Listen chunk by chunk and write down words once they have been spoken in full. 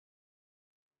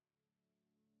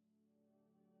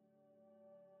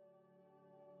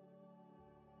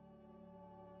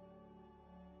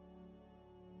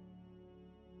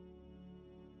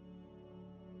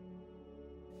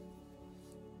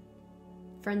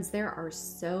Friends, there are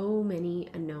so many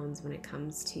unknowns when it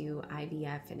comes to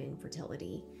IVF and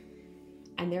infertility.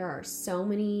 And there are so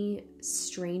many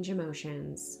strange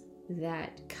emotions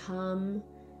that come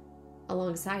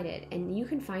alongside it. And you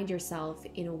can find yourself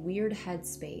in a weird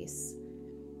headspace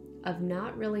of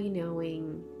not really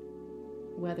knowing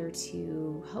whether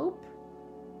to hope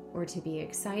or to be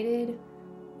excited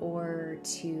or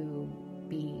to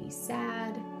be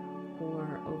sad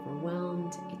or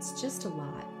overwhelmed. It's just a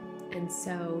lot. And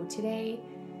so today,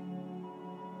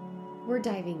 we're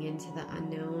diving into the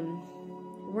unknown.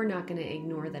 We're not going to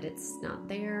ignore that it's not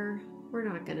there. We're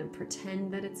not going to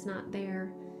pretend that it's not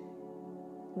there.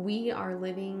 We are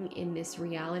living in this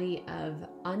reality of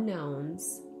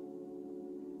unknowns,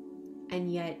 and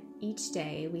yet each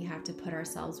day we have to put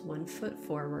ourselves one foot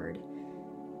forward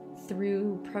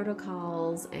through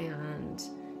protocols and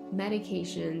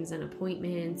medications and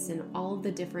appointments and all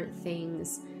the different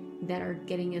things that are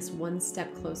getting us one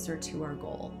step closer to our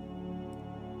goal.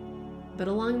 But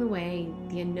along the way,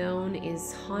 the unknown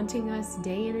is haunting us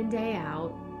day in and day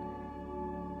out,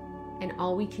 and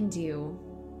all we can do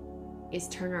is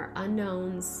turn our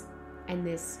unknowns and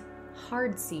this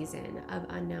hard season of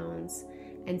unknowns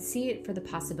and see it for the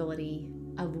possibility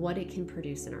of what it can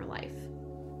produce in our life.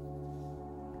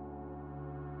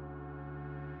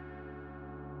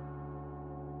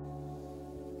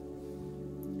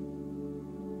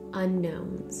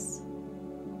 Unknowns.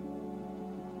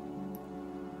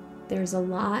 There's a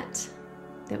lot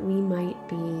that we might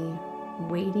be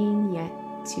waiting yet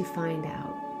to find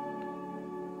out.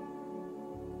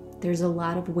 There's a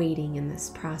lot of waiting in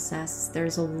this process.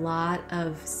 There's a lot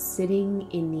of sitting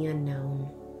in the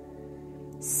unknown,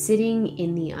 sitting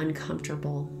in the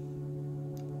uncomfortable,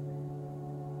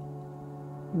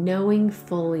 knowing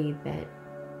fully that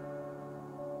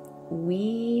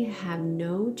we have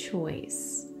no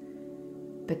choice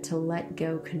but to let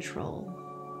go control.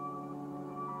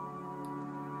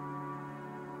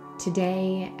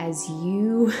 Today, as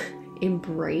you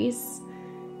embrace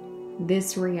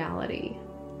this reality,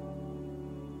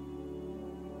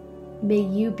 may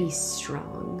you be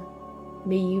strong.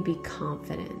 May you be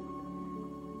confident.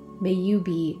 May you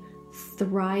be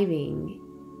thriving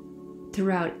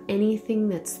throughout anything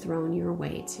that's thrown your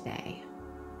way today.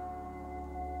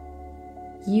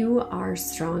 You are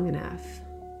strong enough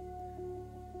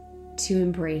to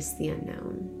embrace the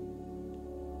unknown.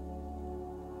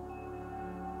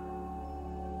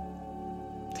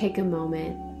 Take a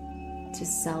moment to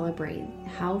celebrate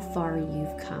how far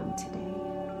you've come today.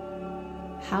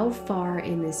 How far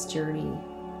in this journey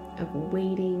of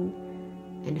waiting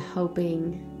and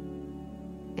hoping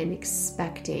and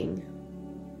expecting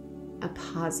a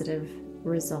positive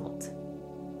result.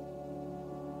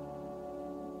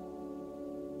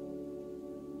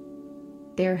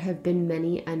 There have been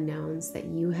many unknowns that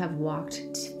you have walked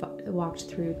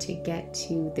through to get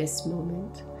to this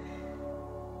moment.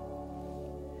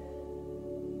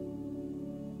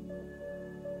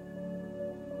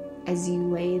 As you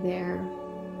lay there,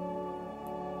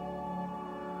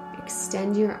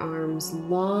 extend your arms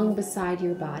long beside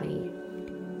your body.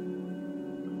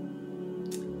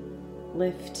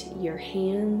 Lift your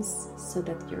hands so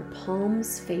that your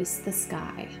palms face the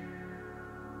sky.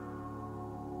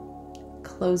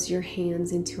 Close your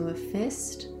hands into a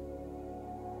fist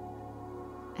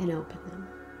and open them.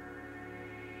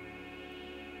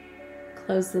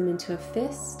 Close them into a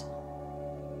fist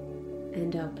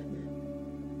and open them.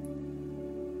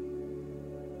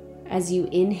 As you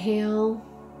inhale,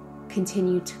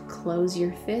 continue to close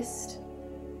your fist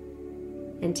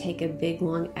and take a big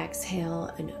long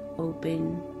exhale and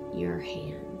open your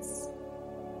hands.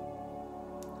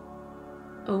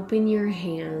 Open your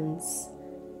hands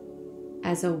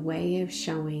as a way of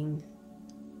showing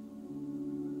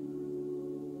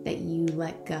that you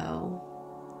let go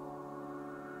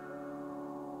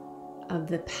of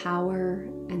the power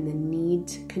and the need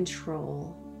to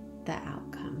control the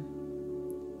outcome.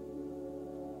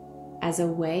 As a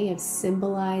way of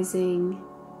symbolizing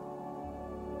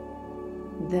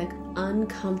the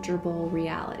uncomfortable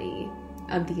reality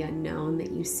of the unknown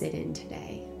that you sit in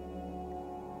today.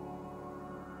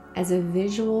 As a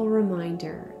visual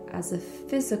reminder, as a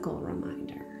physical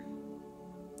reminder,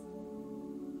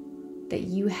 that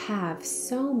you have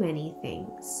so many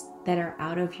things that are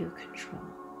out of your control.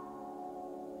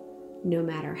 No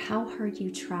matter how hard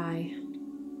you try,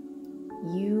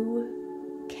 you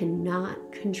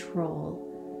cannot control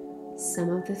some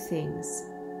of the things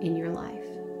in your life.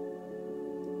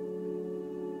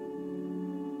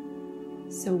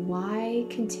 So why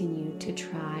continue to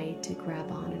try to grab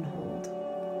on and hold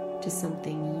to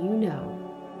something you know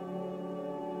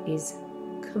is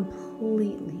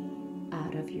completely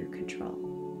out of your control.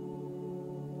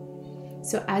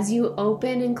 So as you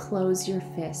open and close your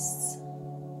fists,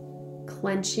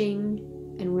 clenching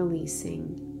and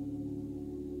releasing,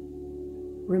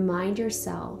 remind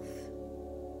yourself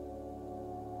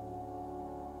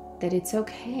that it's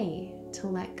okay to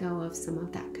let go of some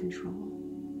of that control.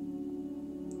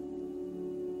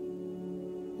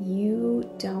 You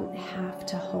don't have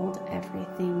to hold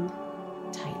everything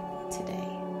tightly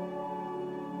today.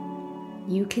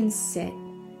 You can sit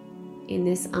in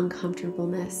this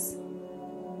uncomfortableness.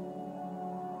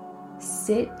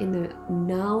 Sit in the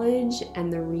knowledge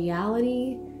and the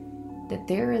reality that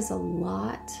there is a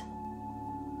lot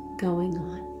going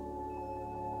on.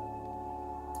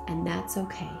 And that's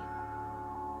okay.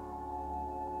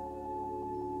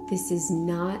 This is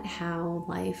not how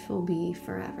life will be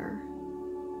forever.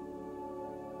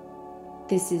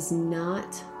 This is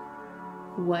not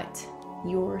what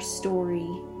your story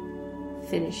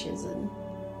finishes in.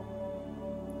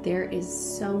 There is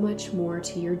so much more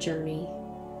to your journey,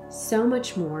 so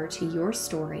much more to your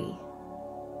story.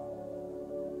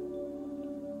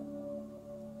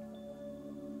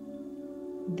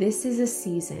 This is a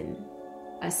season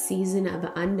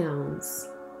of unknowns,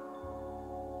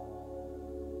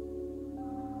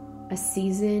 a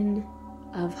season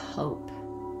of hope.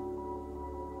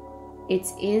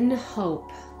 It's in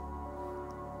hope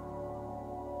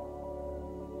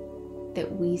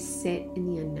that we sit in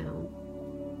the unknown.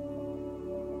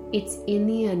 It's in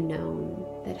the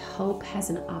unknown that hope has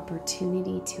an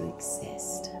opportunity to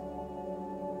exist.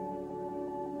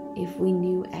 If we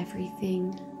knew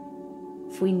everything,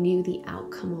 if we knew the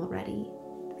outcome already,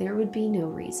 there would be no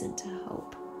reason to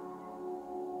hope.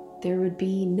 There would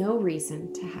be no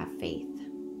reason to have faith.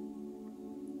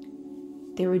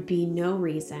 There would be no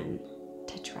reason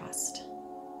to trust.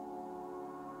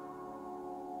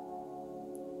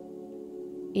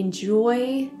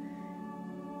 Enjoy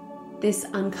this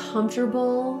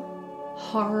uncomfortable,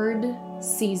 hard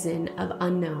season of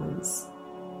unknowns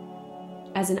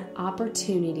as an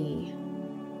opportunity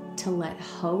to let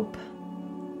hope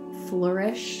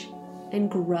flourish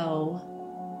and grow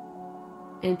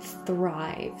and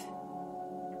thrive.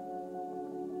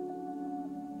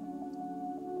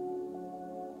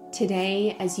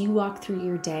 Today, as you walk through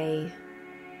your day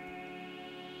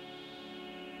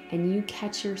and you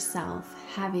catch yourself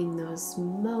having those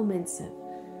moments of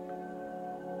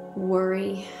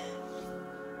worry,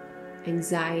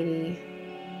 anxiety,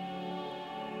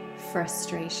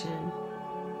 frustration,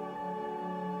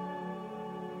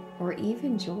 or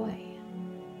even joy,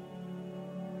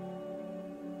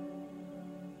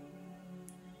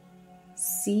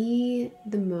 see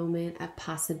the moment of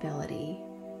possibility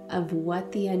of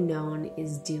what the unknown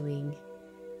is doing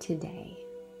today.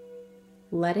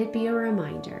 Let it be a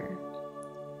reminder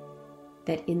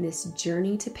that in this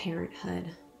journey to parenthood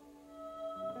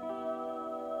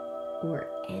or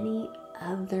any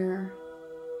other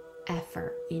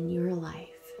effort in your life,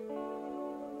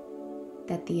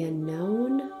 that the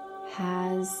unknown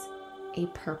has a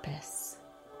purpose.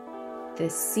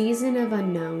 This season of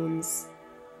unknowns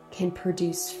can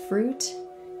produce fruit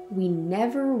we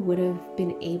never would have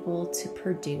been able to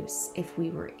produce if we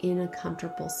were in a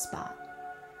comfortable spot.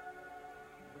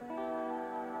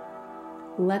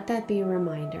 Let that be a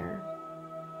reminder.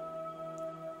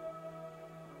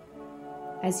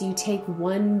 As you take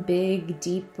one big,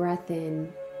 deep breath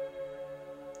in,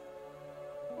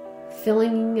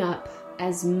 filling up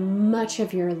as much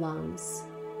of your lungs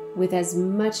with as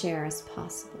much air as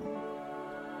possible.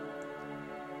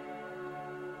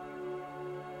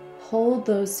 Hold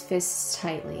those fists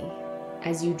tightly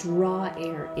as you draw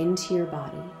air into your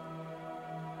body.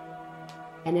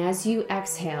 And as you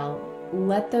exhale,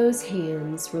 let those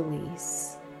hands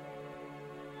release.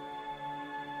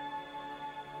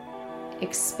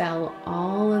 Expel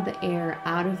all of the air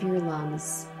out of your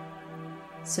lungs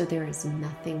so there is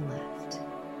nothing left.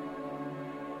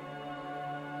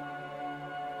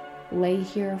 Lay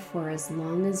here for as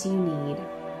long as you need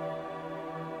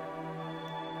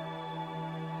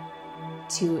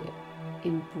to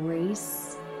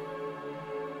embrace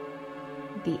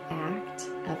the act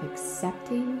of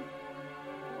accepting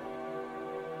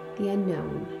the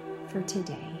unknown for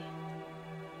today.